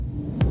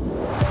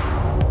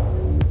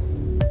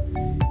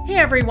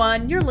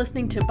everyone, you're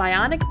listening to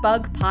Bionic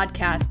Bug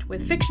Podcast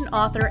with fiction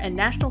author and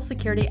national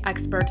security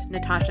expert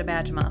Natasha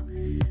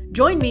Bajma.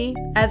 Join me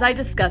as I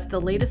discuss the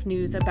latest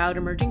news about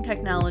emerging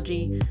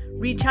technology,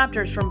 read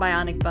chapters from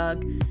Bionic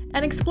Bug,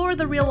 and explore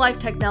the real-life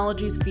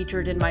technologies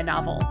featured in my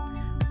novel.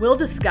 We'll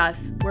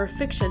discuss where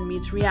fiction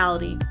meets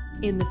reality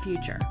in the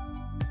future.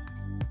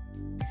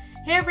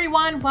 Hey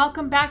everyone,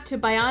 welcome back to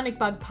Bionic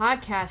Bug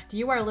Podcast.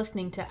 You are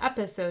listening to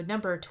episode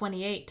number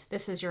 28.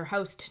 This is your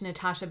host,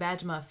 Natasha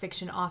Bajma,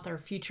 fiction author,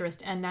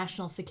 futurist, and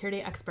national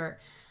security expert.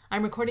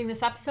 I'm recording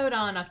this episode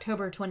on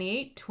October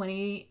 28,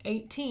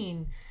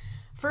 2018.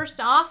 First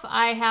off,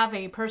 I have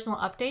a personal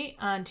update.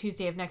 On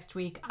Tuesday of next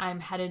week, I'm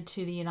headed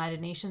to the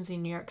United Nations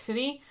in New York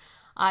City.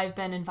 I've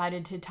been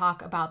invited to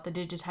talk about the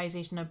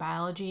digitization of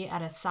biology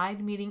at a side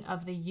meeting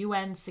of the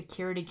UN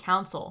Security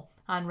Council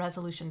on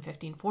Resolution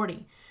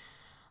 1540.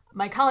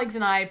 My colleagues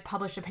and I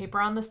published a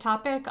paper on this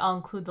topic. I'll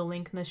include the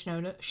link in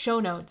the show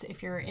notes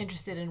if you're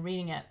interested in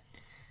reading it.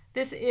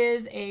 This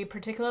is a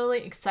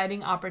particularly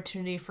exciting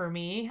opportunity for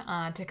me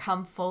to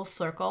come full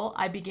circle.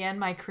 I began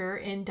my career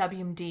in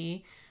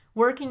WMD,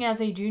 working as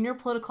a junior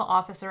political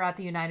officer at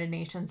the United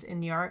Nations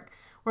in New York,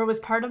 where it was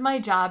part of my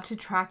job to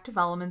track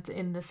developments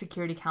in the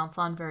Security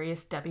Council on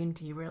various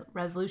WMD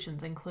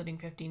resolutions, including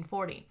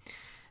 1540.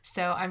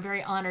 So I'm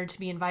very honored to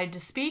be invited to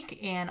speak,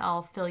 and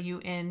I'll fill you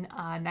in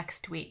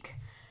next week.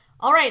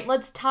 All right,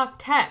 let's talk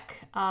tech.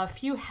 A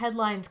few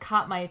headlines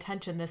caught my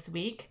attention this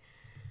week.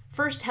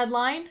 First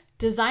headline,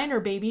 designer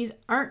babies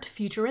aren't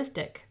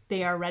futuristic.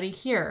 They are already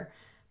here.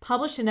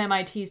 Published in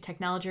MIT's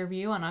Technology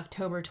Review on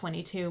October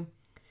 22.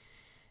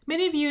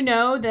 Many of you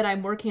know that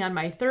I'm working on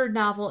my third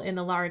novel in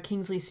the Laura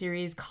Kingsley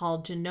series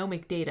called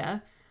Genomic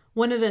Data.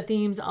 One of the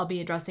themes I'll be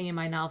addressing in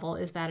my novel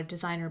is that of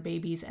designer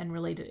babies and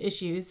related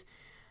issues.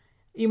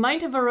 You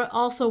might have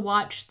also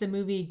watched the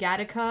movie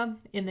Gattaca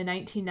in the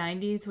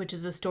 1990s, which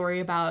is a story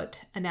about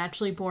a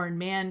naturally born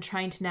man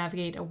trying to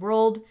navigate a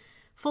world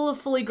full of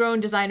fully grown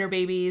designer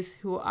babies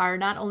who are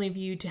not only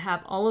viewed to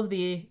have all of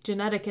the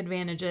genetic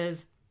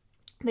advantages,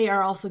 they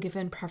are also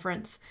given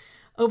preference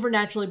over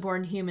naturally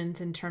born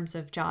humans in terms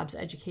of jobs,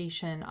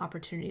 education,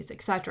 opportunities,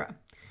 etc.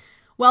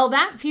 Well,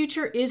 that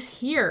future is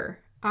here.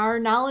 Our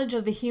knowledge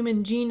of the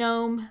human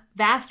genome,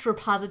 vast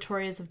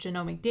repositories of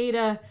genomic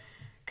data,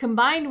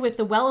 combined with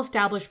the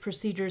well-established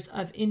procedures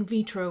of in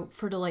vitro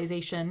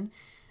fertilization,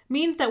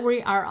 means that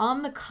we are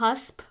on the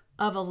cusp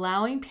of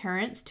allowing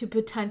parents to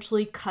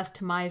potentially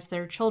customize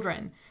their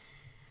children.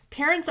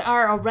 Parents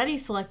are already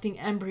selecting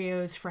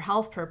embryos for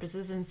health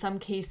purposes, in some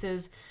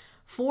cases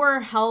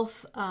for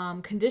health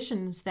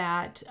conditions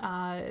that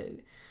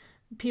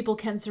people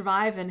can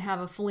survive and have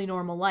a fully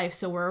normal life.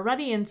 So we're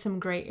already in some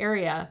gray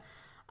area.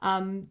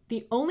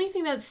 The only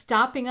thing that's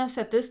stopping us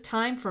at this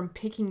time from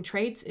picking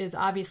traits is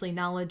obviously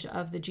knowledge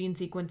of the gene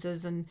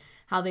sequences and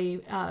how they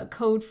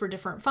code for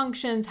different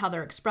functions, how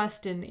they're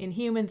expressed in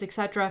humans,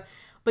 etc.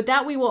 But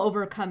that we will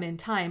overcome in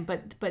time.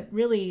 But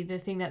really the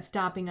thing that's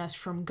stopping us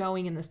from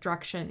going in this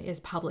direction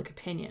is public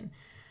opinion.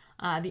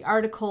 The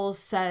article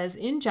says,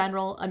 in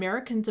general,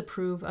 Americans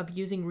approve of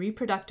using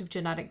reproductive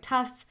genetic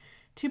tests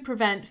to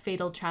prevent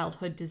fatal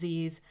childhood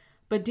disease,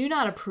 but do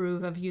not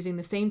approve of using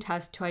the same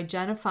test to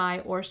identify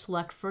or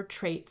select for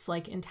traits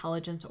like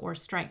intelligence or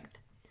strength.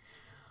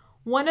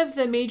 One of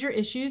the major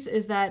issues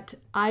is that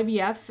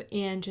IVF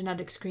and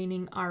genetic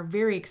screening are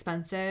very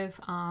expensive.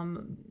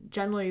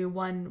 Generally,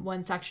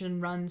 one section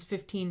runs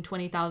 $15,000,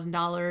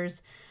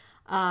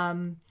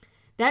 $20,000.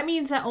 That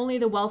means that only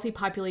the wealthy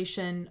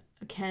population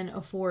can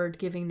afford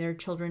giving their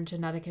children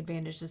genetic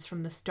advantages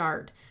from the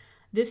start.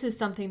 This is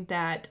something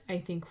that I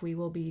think we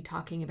will be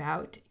talking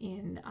about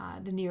in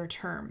the near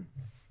term.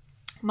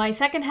 My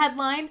second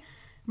headline,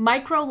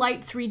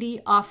 Microlight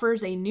 3D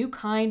offers a new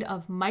kind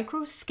of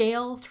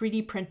micro-scale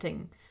 3D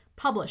printing,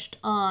 published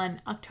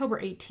on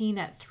October 18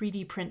 at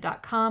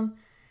 3dprint.com.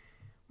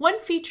 One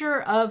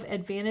feature of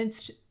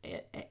advanced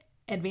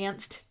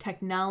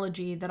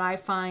technology that I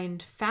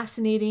find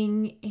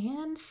fascinating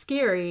and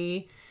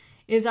scary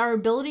is our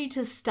ability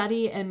to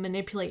study and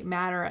manipulate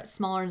matter at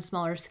smaller and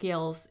smaller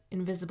scales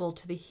invisible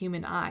to the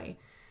human eye.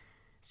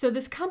 So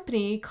this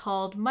company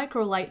called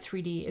Microlight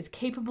 3D is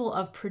capable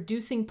of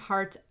producing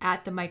parts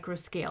at the micro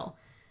scale.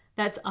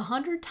 That's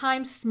 100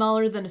 times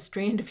smaller than a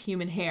strand of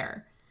human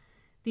hair.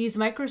 These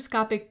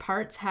microscopic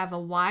parts have a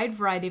wide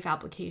variety of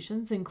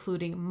applications,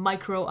 including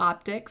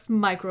micro-optics,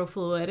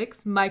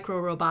 microfluidics,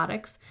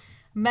 microrobotics,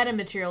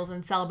 metamaterials,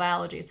 and cell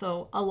biology.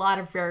 So a lot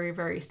of very,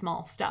 very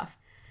small stuff.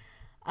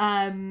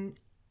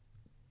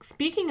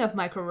 Speaking of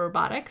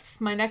microrobotics,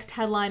 my next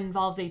headline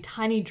involves a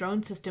tiny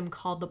drone system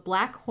called the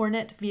Black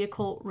Hornet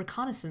Vehicle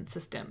Reconnaissance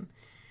System.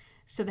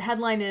 So the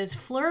headline is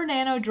FLIR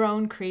Nano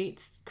Drone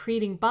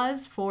creating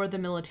buzz for the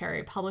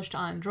military, published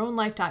on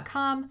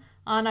dronelife.com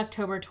on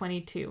October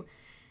 22.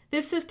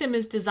 This system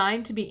is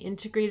designed to be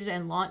integrated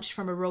and launched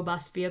from a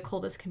robust vehicle.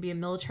 This can be a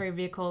military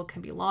vehicle,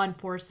 can be law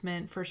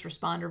enforcement, first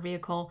responder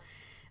vehicle.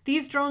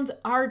 These drones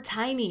are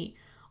tiny.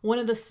 One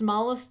of the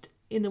smallest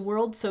in the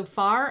world so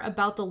far,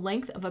 about the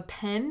length of a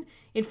pen.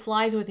 It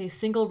flies with a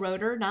single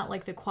rotor, not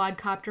like the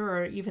quadcopter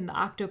or even the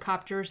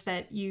octocopters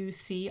that you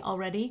see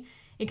already.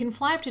 It can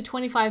fly up to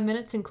 25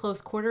 minutes in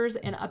close quarters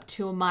and up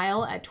to a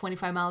mile at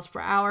 25 miles per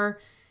hour.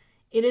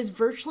 It is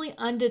virtually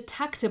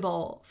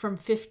undetectable from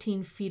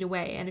 15 feet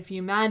away. And if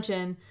you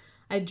imagine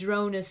a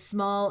drone as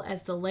small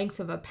as the length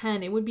of a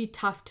pen, it would be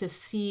tough to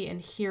see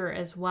and hear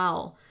as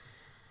well.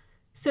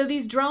 So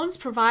these drones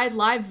provide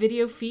live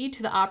video feed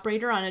to the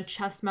operator on a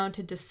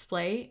chest-mounted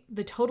display.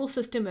 The total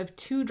system of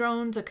 2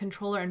 drones, a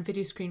controller, and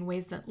video screen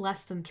weighs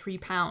less than 3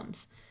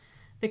 pounds.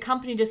 The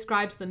company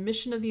describes the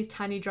mission of these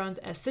tiny drones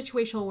as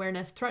situational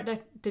awareness,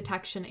 threat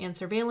detection, and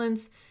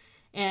surveillance.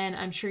 And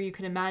I'm sure you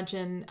can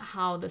imagine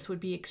how this would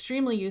be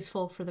extremely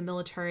useful for the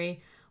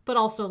military, but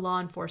also law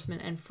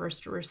enforcement and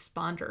first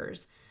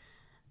responders.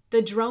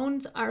 The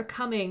drones are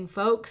coming,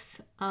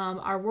 folks.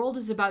 Our world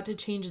is about to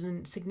change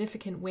in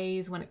significant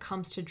ways when it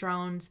comes to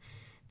drones.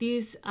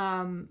 These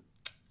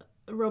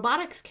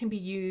robotics can be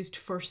used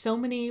for so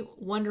many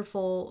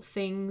wonderful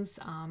things,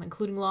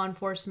 including law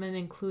enforcement,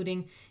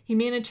 including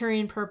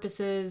humanitarian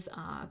purposes,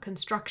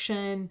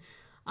 construction,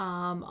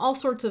 all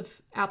sorts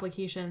of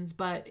applications,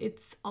 but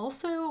it's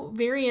also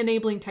very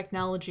enabling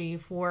technology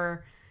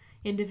for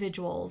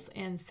individuals,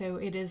 and so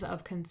it is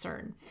of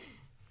concern.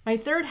 My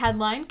third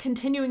headline,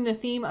 continuing the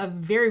theme of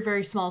very,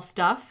 very small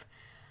stuff,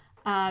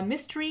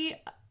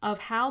 mystery of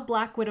how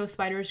black widow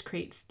spiders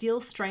create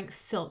steel-strength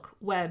silk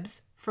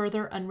webs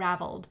further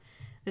unraveled.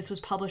 This was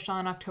published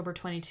on October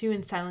 22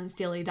 in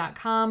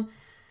silencedaily.com.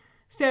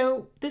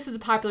 So this is a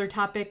popular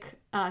topic,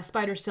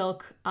 spider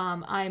silk.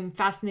 I'm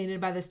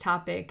fascinated by this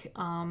topic.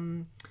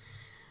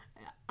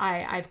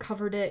 I've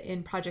covered it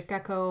in Project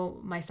Gecko,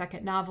 my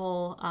second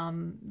novel,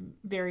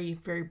 very,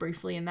 very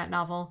briefly in that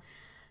novel.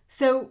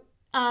 So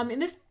in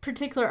this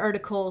particular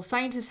article,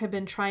 scientists have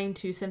been trying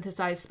to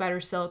synthesize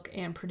spider silk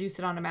and produce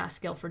it on a mass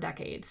scale for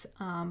decades.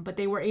 But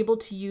they were able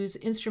to use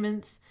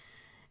instruments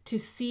to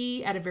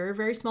see at a very,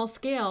 very small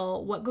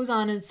scale what goes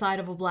on inside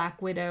of a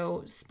black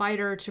widow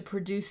spider to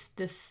produce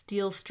this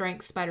steel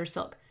strength spider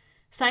silk.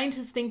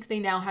 Scientists think they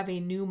now have a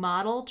new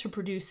model to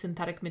produce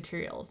synthetic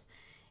materials.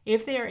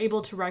 If they are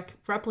able to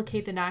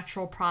replicate the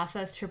natural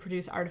process to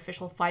produce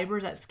artificial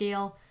fibers at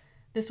scale,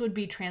 this would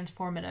be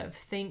transformative.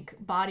 Think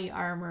body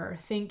armor,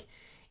 think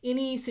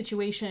any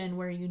situation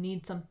where you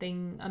need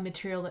a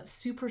material that's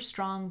super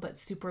strong but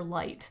super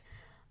light.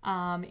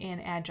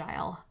 And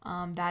agile.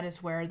 That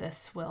is where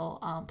this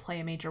will play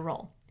a major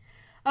role.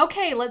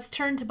 Okay, let's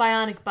turn to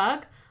Bionic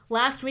Bug.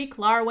 Last week,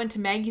 Lara went to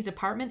Maggie's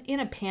apartment in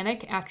a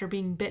panic after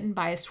being bitten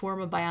by a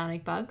swarm of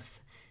bionic bugs.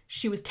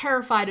 She was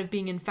terrified of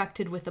being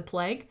infected with the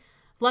plague.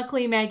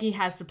 Luckily, Maggie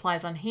has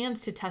supplies on hand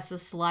to test the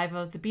saliva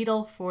of the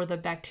beetle for the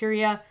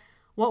bacteria.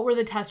 What were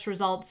the test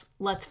results?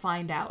 Let's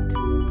find out.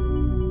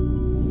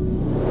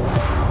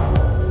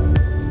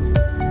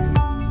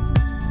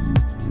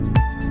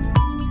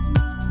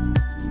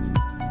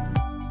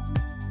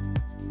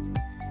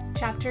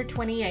 Chapter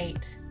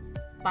 28,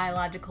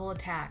 Biological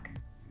Attack.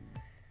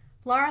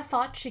 Lara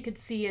thought she could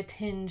see a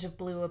tinge of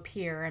blue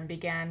appear and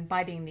began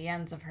biting the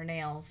ends of her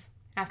nails.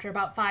 After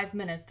about 5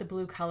 minutes, the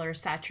blue color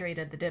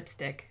saturated the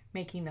dipstick,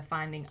 making the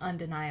finding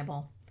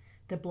undeniable.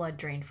 The blood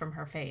drained from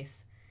her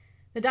face.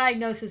 The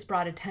diagnosis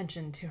brought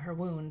attention to her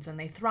wounds, and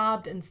they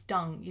throbbed and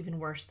stung even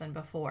worse than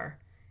before.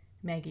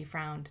 Maggie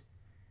frowned.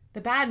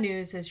 The bad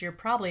news is you're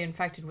probably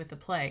infected with the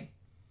plague.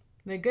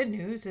 The good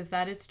news is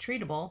that it's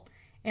treatable,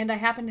 and I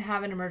happen to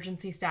have an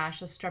emergency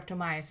stash of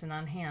streptomycin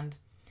on hand.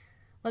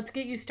 Let's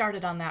get you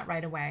started on that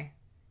right away.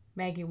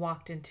 Maggie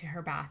walked into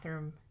her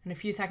bathroom, and a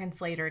few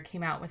seconds later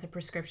came out with a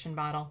prescription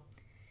bottle.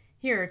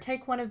 Here,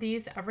 take one of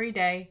these every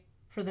day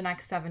for the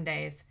next 7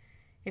 days.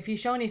 If you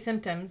show any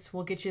symptoms,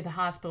 we'll get you to the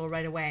hospital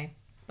right away,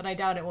 but I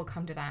doubt it will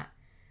come to that.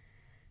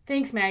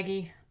 Thanks,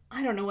 Maggie.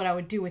 I don't know what I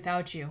would do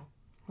without you.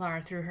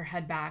 Lara threw her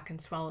head back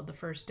and swallowed the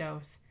first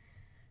dose.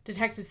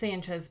 Detective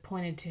Sanchez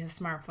pointed to his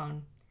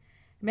smartphone.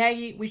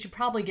 Maggie, we should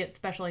probably get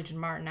Special Agent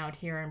Martin out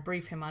here and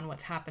brief him on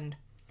what's happened.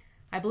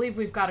 I believe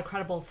we've got a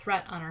credible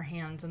threat on our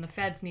hands, and the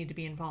feds need to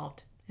be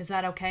involved. Is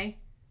that okay?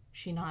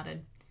 She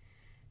nodded.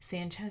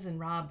 Sanchez and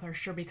Rob are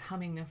sure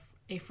becoming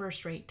a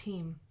first-rate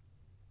team.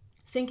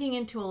 Sinking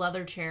into a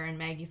leather chair in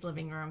Maggie's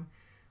living room,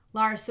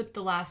 Lara sipped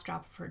the last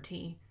drop of her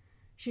tea.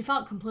 She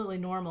felt completely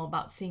normal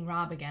about seeing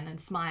Rob again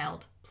and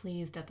smiled,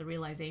 pleased at the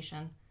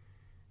realization.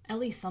 At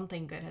least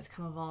something good has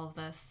come of all of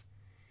this.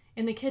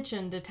 In the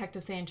kitchen,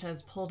 Detective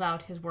Sanchez pulled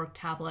out his work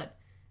tablet.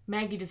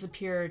 Maggie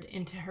disappeared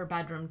into her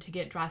bedroom to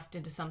get dressed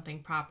into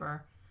something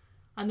proper.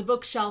 On the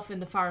bookshelf in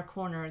the far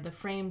corner, the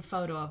framed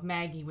photo of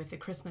Maggie with the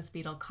Christmas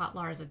beetle caught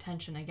Lara's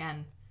attention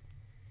again.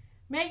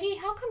 Maggie,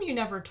 how come you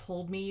never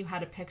told me you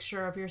had a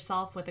picture of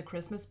yourself with a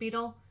Christmas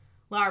beetle?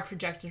 Lara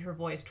projected her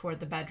voice toward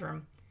the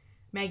bedroom.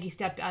 Maggie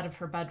stepped out of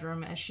her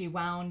bedroom as she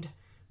wound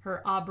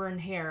her auburn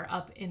hair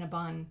up in a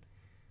bun.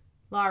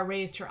 Lara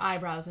raised her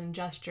eyebrows and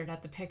gestured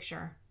at the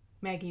picture.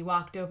 Maggie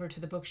walked over to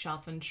the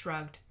bookshelf and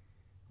shrugged.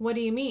 What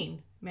do you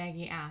mean?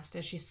 Maggie asked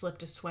as she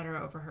slipped a sweater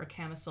over her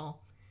camisole.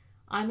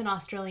 I'm an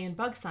Australian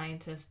bug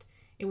scientist.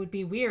 It would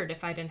be weird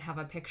if I didn't have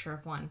a picture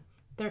of one.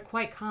 They're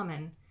quite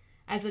common.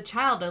 As a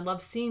child, I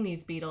loved seeing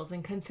these beetles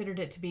and considered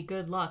it to be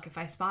good luck if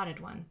I spotted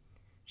one.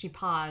 She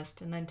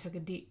paused and then took a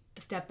deep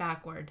step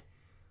backward,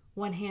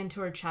 one hand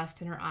to her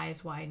chest, and her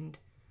eyes widened.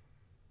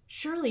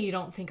 Surely you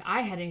don't think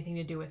I had anything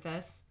to do with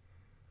this?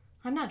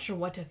 I'm not sure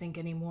what to think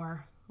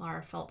anymore.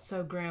 Lara felt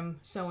so grim,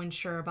 so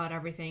unsure about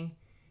everything.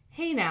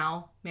 Hey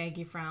now,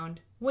 Maggie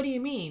frowned. What do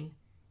you mean?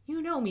 You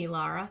know me,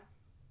 Lara.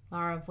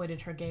 Lara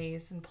avoided her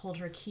gaze and pulled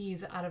her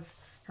keys out of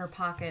her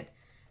pocket.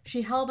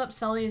 She held up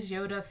Sully's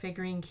Yoda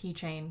figurine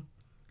keychain.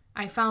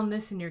 I found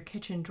this in your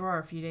kitchen drawer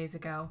a few days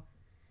ago.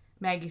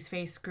 Maggie's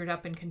face screwed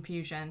up in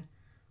confusion.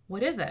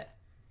 What is it?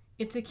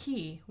 It's a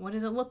key. What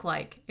does it look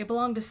like? It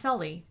belonged to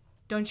Sully.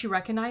 Don't you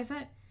recognize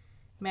it?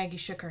 Maggie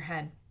shook her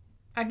head.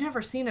 I've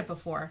never seen it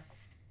before.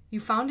 You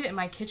found it in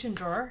my kitchen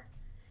drawer?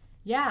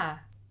 Yeah.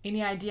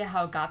 Any idea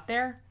how it got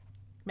there?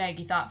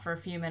 Maggie thought for a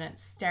few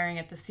minutes, staring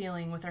at the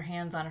ceiling with her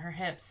hands on her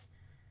hips.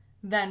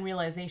 Then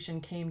realization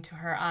came to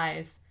her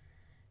eyes.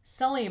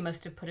 Sully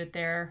must have put it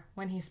there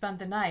when he spent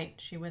the night,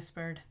 she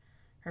whispered.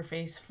 Her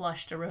face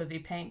flushed a rosy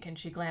pink, and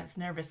she glanced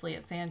nervously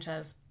at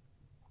Sanchez.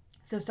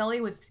 So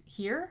Sully was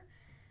here?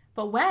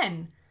 But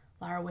when?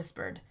 Lara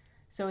whispered,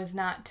 so as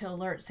not to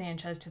alert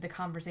Sanchez to the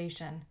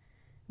conversation.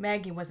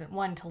 Maggie wasn't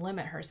one to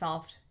limit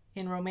herself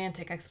in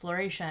romantic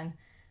exploration,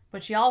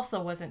 but she also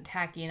wasn't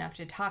tacky enough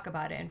to talk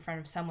about it in front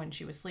of someone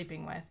she was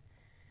sleeping with.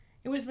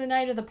 It was the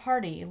night of the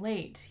party,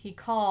 late. He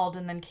called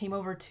and then came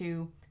over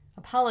to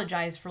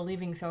apologize for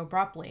leaving so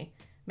abruptly,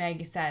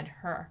 Maggie said,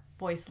 her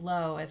voice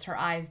low as her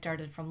eyes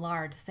darted from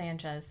Lara to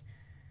Sanchez.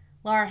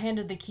 Lara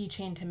handed the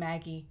keychain to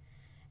Maggie.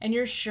 And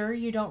you're sure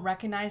you don't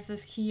recognize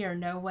this key or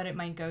know what it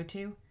might go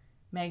to?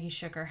 Maggie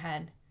shook her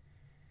head.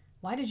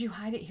 Why did you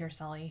hide it here,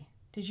 Sully?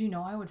 Did you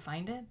know I would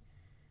find it?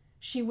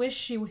 She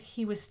wished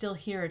he was still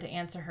here to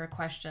answer her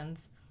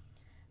questions.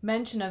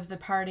 Mention of the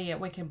party at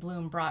Wicked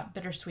Bloom brought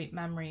bittersweet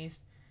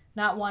memories.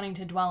 Not wanting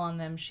to dwell on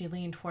them, she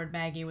leaned toward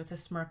Maggie with a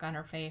smirk on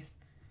her face.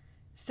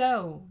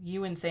 So,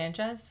 you and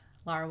Sanchez?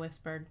 Lara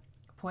whispered,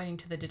 pointing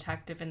to the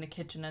detective in the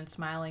kitchen and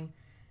smiling.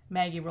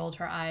 Maggie rolled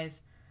her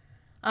eyes.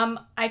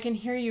 I can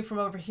hear you from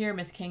over here,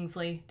 Miss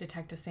Kingsley.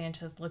 Detective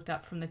Sanchez looked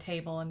up from the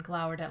table and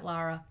glowered at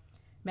Lara.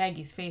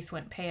 Maggie's face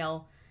went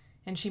pale,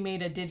 and she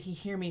made a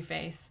did-he-hear-me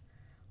face.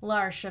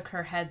 Lara shook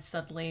her head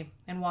subtly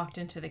and walked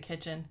into the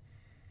kitchen.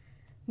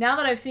 Now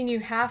that I've seen you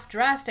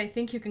half-dressed, I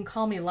think you can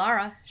call me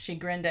Lara. She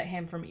grinned at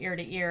him from ear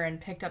to ear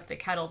and picked up the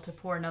kettle to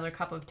pour another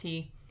cup of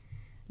tea.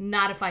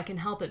 Not if I can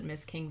help it,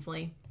 Miss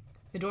Kingsley.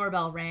 The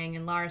doorbell rang,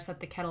 and Lara set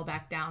the kettle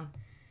back down.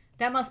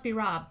 That must be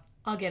Rob.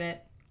 I'll get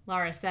it,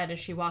 Lara said as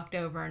she walked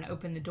over and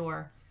opened the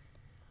door.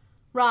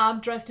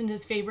 Rob, dressed in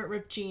his favorite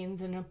ripped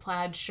jeans and a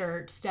plaid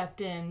shirt,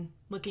 stepped in,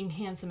 looking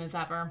handsome as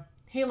ever.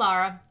 Hey,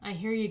 Lara, I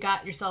hear you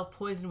got yourself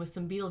poisoned with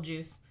some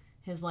Beetlejuice.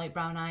 His light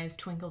brown eyes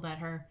twinkled at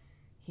her.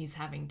 He's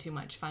having too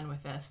much fun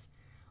with this.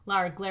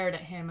 Lara glared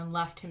at him and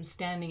left him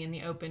standing in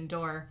the open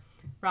door.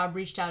 Rob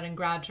reached out and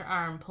grabbed her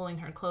arm, pulling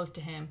her close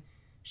to him.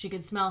 She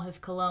could smell his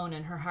cologne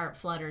and her heart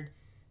fluttered.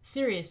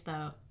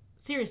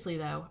 Seriously,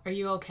 though, are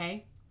you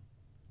okay?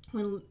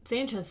 When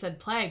Sanchez said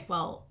plague,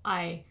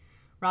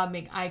 Rob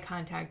made eye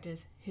contact,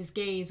 his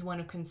gaze one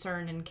of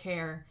concern and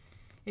care.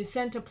 It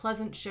sent a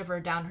pleasant shiver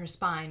down her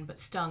spine, but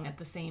stung at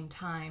the same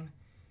time.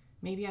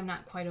 Maybe I'm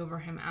not quite over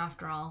him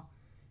after all.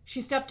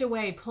 She stepped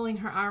away, pulling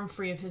her arm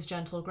free of his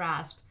gentle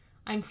grasp.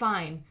 I'm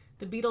fine.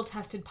 The beetle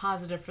tested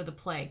positive for the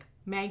plague.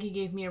 Maggie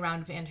gave me a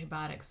round of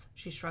antibiotics.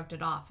 She shrugged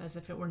it off, as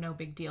if it were no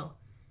big deal.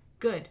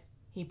 Good.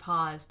 He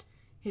paused,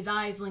 his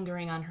eyes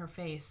lingering on her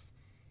face.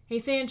 Hey,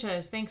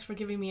 Sanchez, thanks for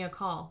giving me a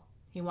call.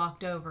 He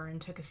walked over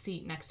and took a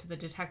seat next to the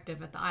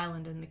detective at the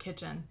island in the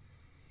kitchen.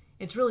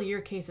 It's really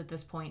your case at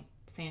this point,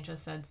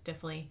 Sanchez said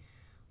stiffly,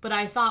 but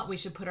I thought we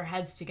should put our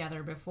heads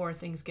together before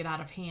things get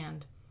out of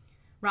hand.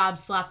 Rob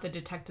slapped the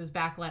detective's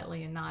back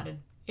lightly and nodded.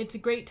 It's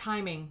great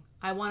timing.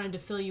 I wanted to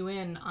fill you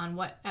in on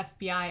what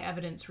FBI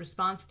evidence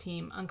response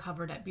team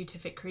uncovered at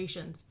Beatific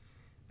Creations,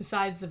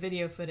 besides the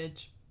video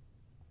footage.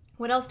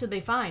 What else did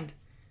they find?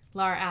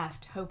 Lara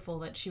asked, hopeful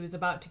that she was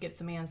about to get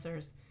some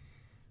answers.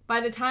 By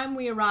the time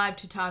we arrived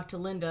to talk to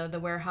Linda, the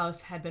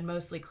warehouse had been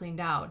mostly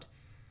cleaned out.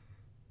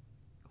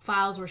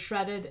 Files were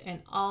shredded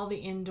and all the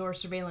indoor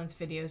surveillance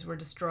videos were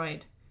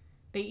destroyed.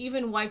 They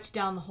even wiped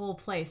down the whole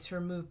place to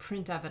remove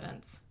print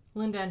evidence.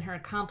 Linda and her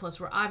accomplice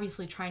were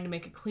obviously trying to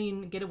make a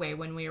clean getaway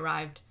when we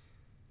arrived.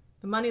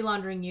 The money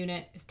laundering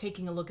unit is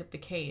taking a look at the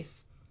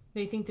case.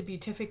 They think the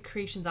Beatific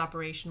Creations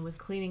operation was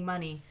cleaning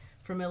money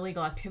from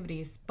illegal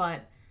activities,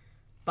 but,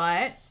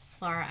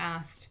 Lara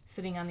asked,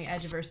 sitting on the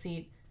edge of her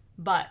seat.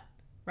 But,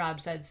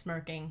 Rob said,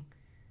 smirking.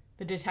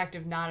 The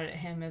detective nodded at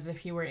him as if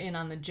he were in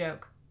on the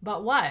joke.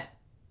 But what?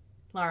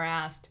 Lara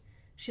asked.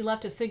 She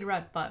left a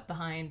cigarette butt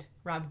behind.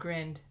 Rob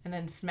grinned, and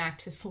then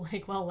smacked his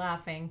leg while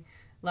laughing.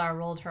 Lara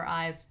rolled her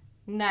eyes.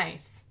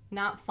 Nice.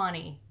 Not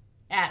funny.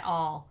 At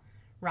all.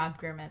 Rob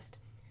grimaced.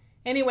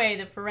 Anyway,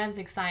 the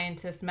forensic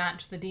scientists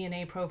matched the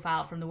DNA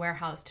profile from the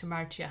warehouse to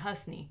Marcia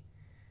Husney.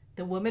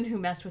 The woman who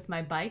messed with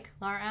my bike?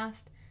 Lara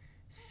asked.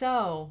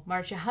 So,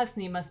 Marcia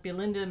Husney must be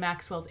Linda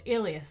Maxwell's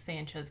alias,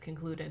 Sanchez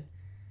concluded.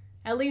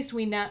 At least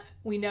we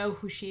know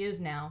who she is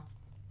now.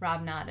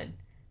 Rob nodded.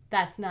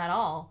 That's not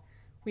all.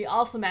 We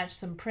also matched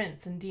some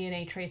prints and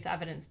DNA trace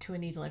evidence to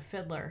Anita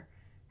Fiddler.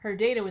 Her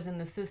data was in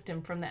the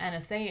system from the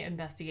NSA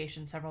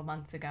investigation several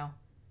months ago.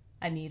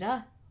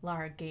 Anita?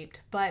 Lara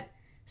gaped. But,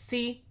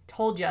 see,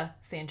 told ya,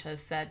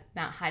 Sanchez said,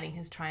 not hiding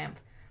his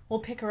triumph. We'll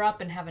pick her up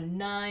and have a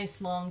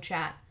nice long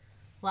chat.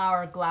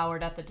 Lara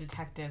glowered at the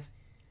detective.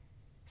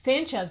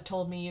 Sanchez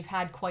told me you've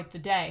had quite the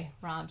day,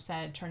 Rob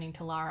said, turning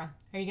to Lara.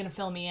 Are you going to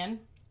fill me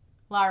in?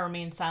 Lara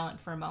remained silent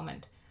for a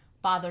moment,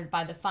 bothered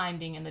by the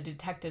finding and the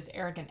detective's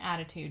arrogant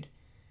attitude.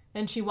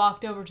 Then she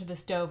walked over to the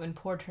stove and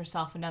poured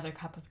herself another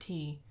cup of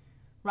tea.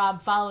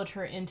 Rob followed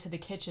her into the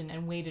kitchen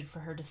and waited for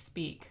her to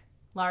speak.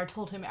 Lara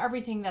told him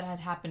everything that had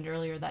happened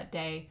earlier that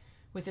day,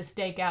 with the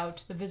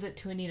stakeout, the visit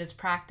to Anita's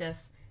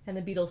practice, and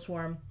the beetle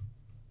swarm.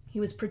 He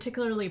was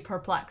particularly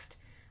perplexed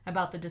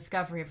about the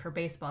discovery of her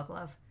baseball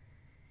glove.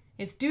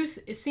 It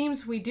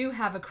seems we do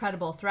have a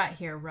credible threat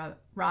here,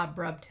 Rob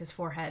rubbed his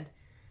forehead.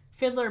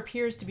 Fiddler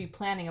appears to be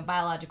planning a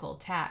biological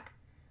attack.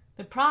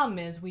 The problem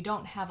is we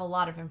don't have a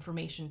lot of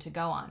information to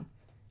go on,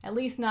 at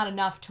least not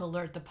enough to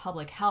alert the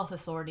public health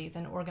authorities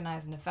and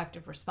organize an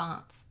effective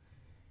response.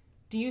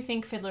 Do you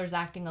think Fiddler's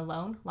acting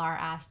alone? Lara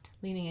asked,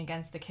 leaning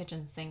against the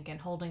kitchen sink and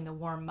holding the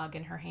warm mug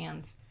in her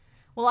hands.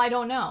 Well, I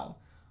don't know.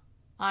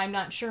 I'm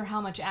not sure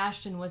how much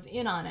Ashton was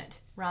in on it,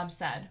 Rob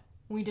said.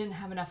 We didn't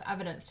have enough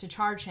evidence to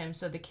charge him,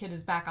 so the kid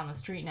is back on the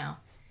street now.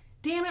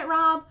 Damn it,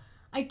 Rob!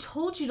 I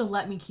told you to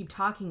let me keep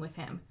talking with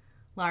him,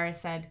 Lara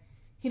said.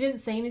 He didn't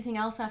say anything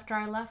else after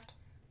I left?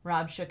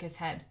 Rob shook his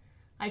head.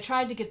 I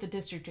tried to get the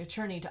district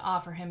attorney to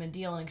offer him a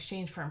deal in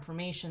exchange for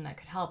information that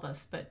could help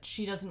us, but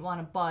she doesn't want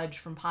to budge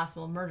from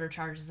possible murder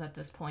charges at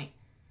this point.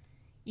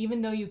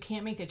 Even though you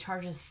can't make the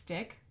charges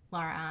stick?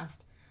 Lara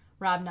asked.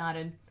 Rob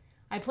nodded.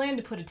 I planned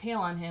to put a tail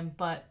on him,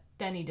 but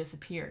then he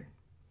disappeared.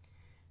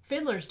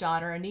 Fiddler's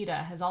daughter, Anita,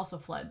 has also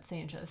fled,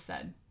 Sanchez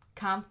said.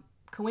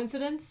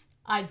 Coincidence?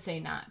 I'd say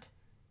not.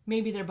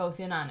 Maybe they're both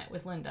in on it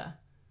with Linda.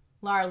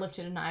 Lara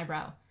lifted an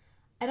eyebrow.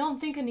 I don't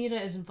think Anita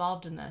is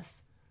involved in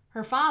this.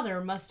 Her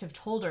father must have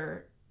told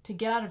her to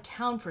get out of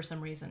town for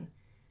some reason.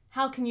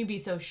 How can you be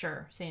so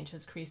sure?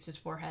 Sanchez creased his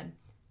forehead.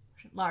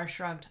 Lara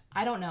shrugged.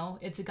 I don't know.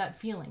 It's a gut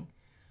feeling.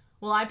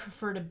 Well, I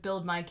prefer to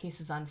build my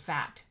cases on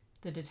fact.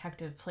 The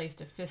detective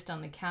placed a fist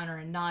on the counter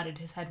and nodded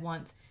his head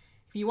once.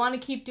 If you want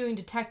to keep doing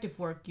detective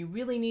work, you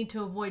really need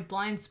to avoid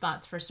blind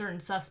spots for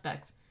certain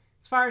suspects.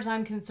 As far as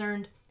I'm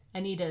concerned,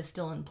 Anita is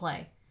still in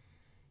play.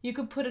 You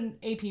could put an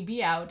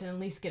APB out and at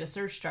least get a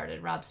search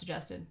started, Rob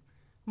suggested.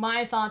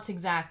 My thoughts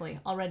exactly.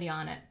 Already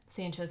on it.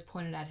 Sanchez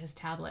pointed at his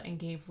tablet and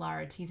gave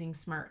Lara a teasing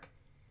smirk.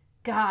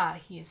 Gah,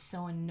 he is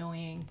so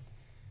annoying.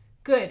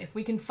 Good. If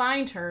we can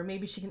find her,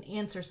 maybe she can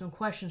answer some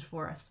questions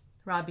for us.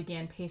 Rob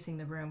began pacing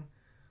the room.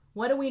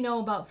 What do we know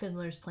about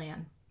Fiddler's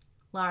plan?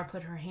 Lara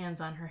put her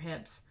hands on her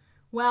hips.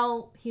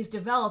 Well, he's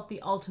developed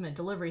the ultimate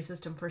delivery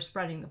system for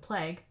spreading the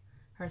plague.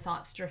 Her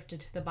thoughts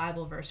drifted to the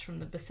Bible verse from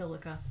the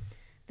Basilica.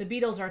 The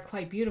beetles are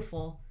quite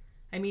beautiful.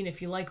 I mean,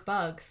 if you like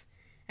bugs.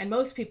 And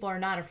most people are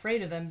not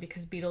afraid of them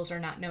because beetles are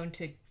not known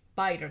to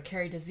bite or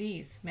carry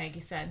disease, Maggie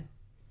said.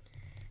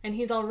 And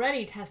he's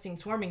already testing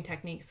swarming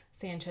techniques,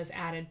 Sanchez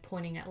added,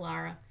 pointing at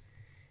Lara.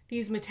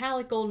 These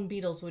metallic golden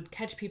beetles would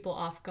catch people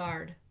off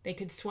guard. They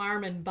could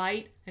swarm and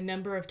bite a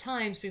number of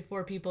times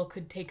before people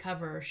could take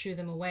cover or shoo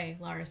them away,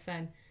 Lara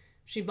said.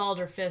 She balled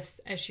her fists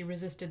as she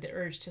resisted the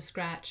urge to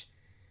scratch.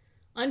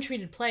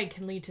 Untreated plague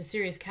can lead to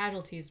serious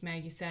casualties,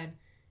 Maggie said.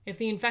 If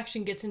the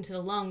infection gets into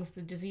the lungs,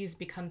 the disease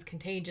becomes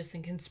contagious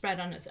and can spread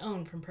on its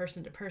own from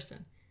person to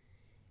person.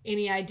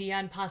 Any idea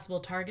on possible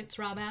targets?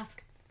 Rob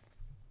asked.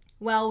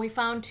 Well, we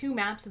found 2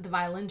 maps of the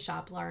violin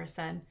shop, Lara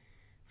said.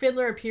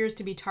 Fiddler appears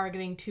to be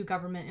targeting 2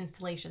 government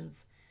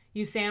installations,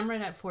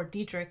 USAMRIID at Fort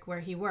Detrick, where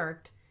he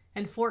worked,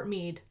 and Fort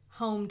Meade,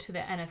 home to the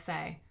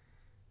NSA.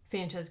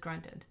 Sanchez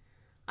grunted.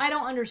 I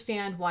don't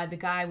understand why the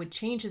guy would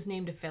change his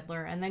name to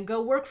Fiddler and then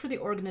go work for the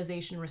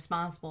organization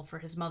responsible for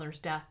his mother's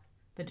death,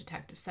 the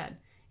detective said.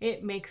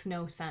 It makes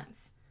no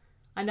sense.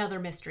 Another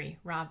mystery,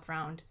 Rob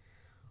frowned.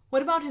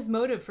 What about his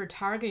motive for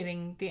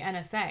targeting the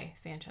NSA?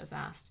 Sanchez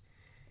asked.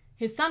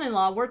 His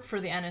son-in-law worked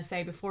for the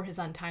NSA before his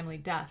untimely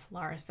death,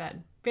 Lara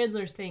said.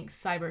 Fiddler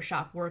thinks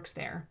Cybershop works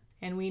there,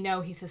 and we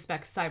know he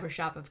suspects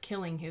Cybershop of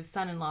killing his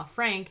son-in-law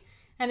Frank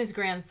and his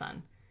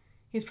grandson.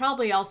 He's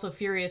probably also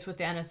furious with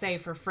the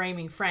NSA for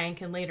framing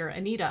Frank and later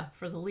Anita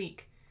for the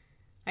leak.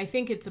 I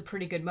think it's a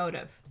pretty good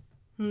motive.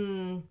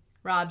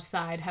 Rob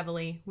sighed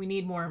heavily. We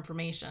need more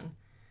information.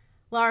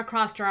 Lara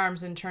crossed her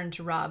arms and turned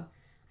to Rob.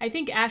 I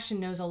think Ashton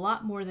knows a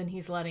lot more than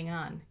he's letting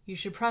on. You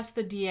should press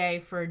the DA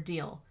for a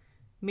deal.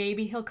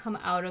 Maybe he'll come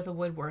out of the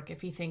woodwork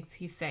if he thinks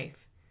he's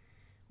safe.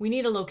 We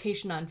need a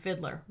location on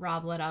Fiddler.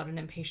 Rob let out an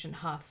impatient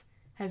huff.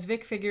 Has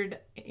Vic figured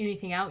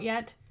anything out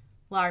yet?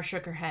 Lara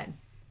shook her head.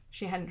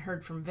 She hadn't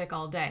heard from Vic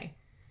all day.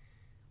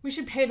 We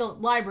should pay the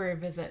library a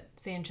visit,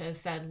 Sanchez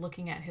said,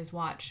 looking at his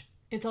watch.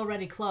 It's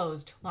already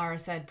closed, Lara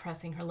said,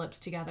 pressing her lips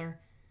together.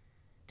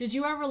 Did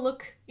you ever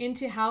look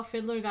into how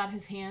Fiddler got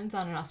his hands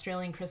on an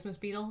Australian Christmas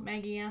beetle?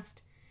 Maggie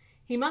asked.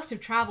 He must have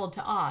traveled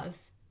to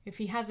Oz. If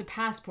he has a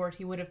passport,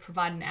 he would have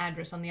provided an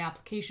address on the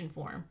application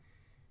form.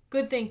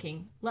 Good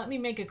thinking. Let me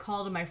make a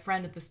call to my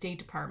friend at the State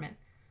Department.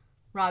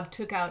 Rob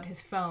took out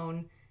his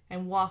phone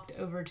and walked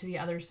over to the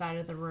other side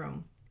of the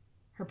room.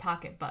 Her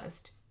pocket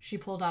buzzed. She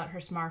pulled out her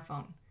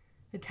smartphone.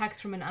 The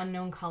text from an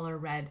unknown caller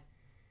read,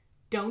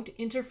 "Don't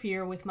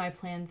interfere with my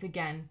plans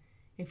again.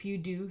 If you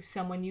do,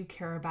 someone you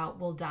care about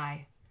will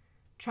die."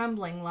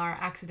 Trembling, Lara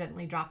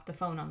accidentally dropped the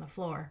phone on the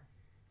floor.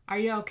 "Are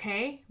you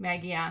okay?"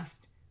 Maggie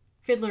asked.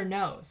 "Fiddler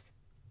knows."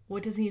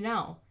 "What does he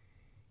know?"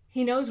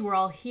 "He knows we're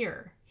all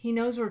here. He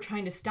knows we're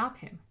trying to stop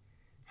him."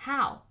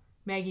 "How?"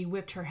 Maggie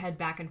whipped her head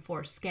back and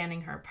forth,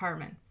 scanning her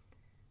apartment.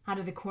 Out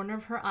of the corner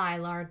of her eye,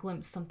 Lara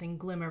glimpsed something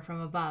glimmer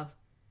from above.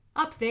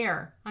 "Up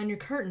there, on your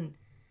curtain."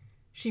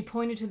 She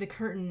pointed to the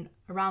curtain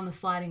around the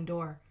sliding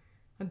door.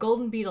 A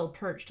golden beetle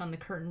perched on the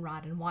curtain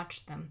rod and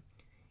watched them.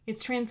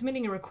 "It's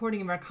transmitting a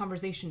recording of our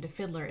conversation to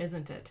Fiddler,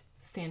 isn't it?"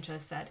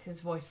 Sanchez said, his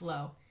voice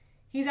low.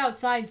 "He's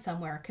outside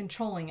somewhere,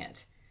 controlling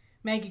it."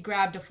 Maggie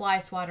grabbed a fly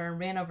swatter and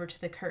ran over to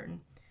the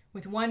curtain.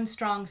 With one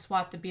strong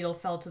swat, the beetle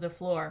fell to the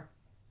floor.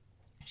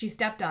 She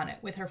stepped on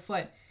it with her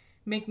foot,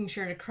 making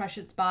sure to crush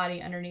its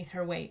body underneath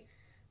her weight.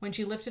 When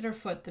she lifted her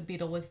foot, the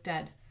beetle was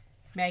dead.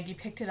 Maggie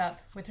picked it up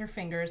with her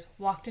fingers,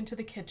 walked into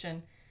the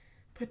kitchen,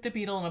 put the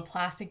beetle in a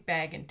plastic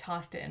bag, and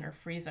tossed it in her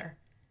freezer.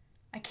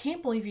 "I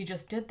can't believe you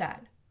just did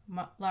that."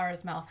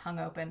 Lara's mouth hung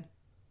open.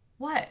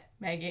 "What?"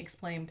 Maggie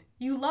exclaimed.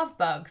 "You love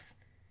bugs."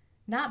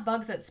 "Not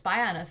bugs that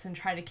spy on us and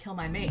try to kill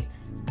my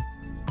mates."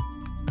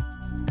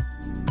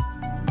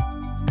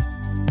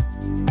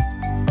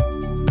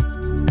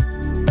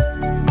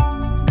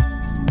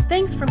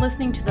 Thanks for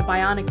listening to the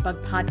Bionic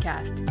Bug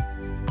Podcast.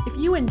 If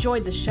you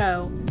enjoyed the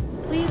show,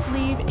 please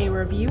leave a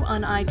review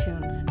on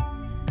iTunes.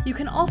 You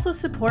can also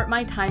support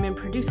my time in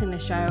producing the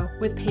show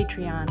with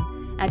Patreon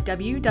at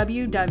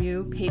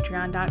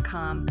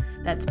www.patreon.com.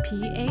 That's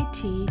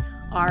Patreon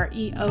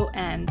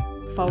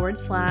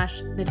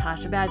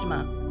 /Natasha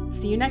Bajma.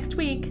 See you next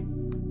week.